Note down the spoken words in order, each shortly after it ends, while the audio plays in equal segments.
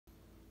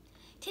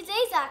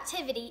Today's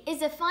activity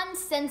is a fun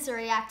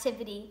sensory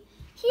activity.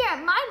 Here,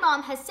 my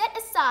mom has set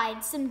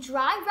aside some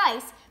dry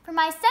rice for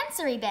my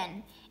sensory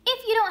bin.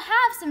 If you don't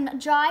have some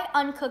dry,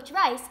 uncooked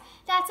rice,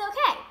 that's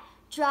okay.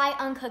 Dry,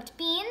 uncooked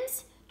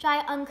beans,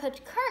 dry,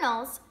 uncooked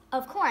kernels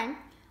of corn,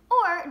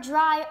 or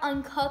dry,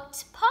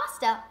 uncooked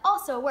pasta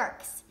also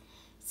works.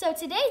 So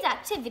today's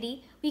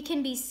activity, we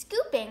can be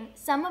scooping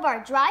some of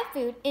our dry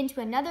food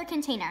into another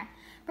container.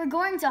 We're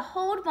going to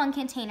hold one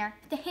container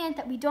with the hand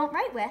that we don't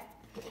write with,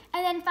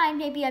 and then find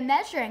maybe a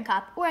measuring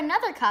cup or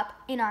another cup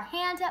in our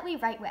hand that we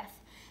write with.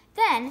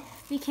 Then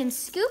we can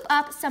scoop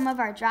up some of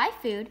our dry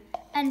food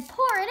and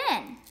pour it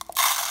in.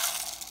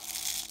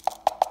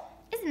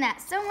 Isn't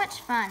that so much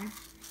fun?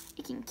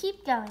 It can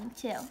keep going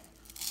too.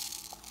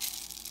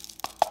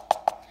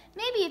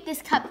 Maybe if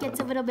this cup gets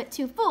a little bit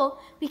too full,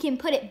 we can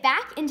put it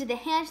back into the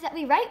hand that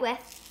we write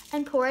with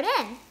and pour it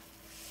in.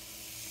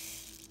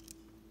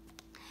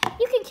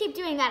 You can keep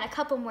doing that a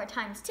couple more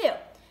times too.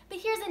 But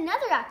here's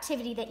another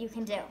activity that you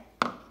can do.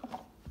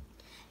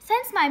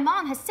 Since my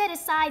mom has set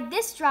aside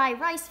this dry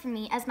rice for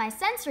me as my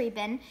sensory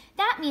bin,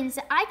 that means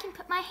that I can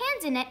put my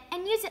hands in it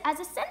and use it as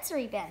a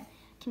sensory bin. I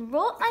can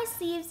roll up my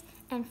sleeves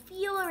and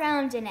feel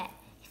around in it.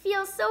 It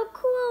feels so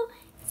cool.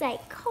 It's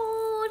like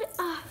cold.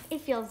 Oh,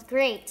 it feels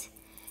great.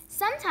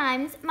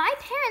 Sometimes my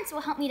parents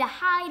will help me to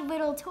hide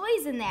little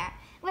toys in there.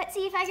 Let's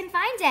see if I can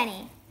find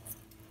any.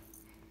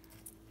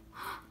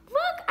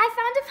 Look, I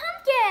found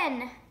a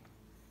pumpkin.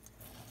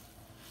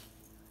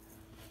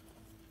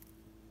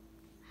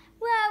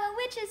 Wow, a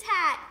witch's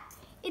hat.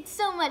 It's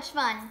so much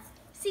fun.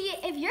 See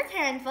if your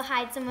parents will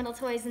hide some little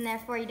toys in there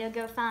for you to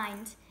go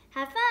find.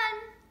 Have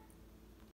fun.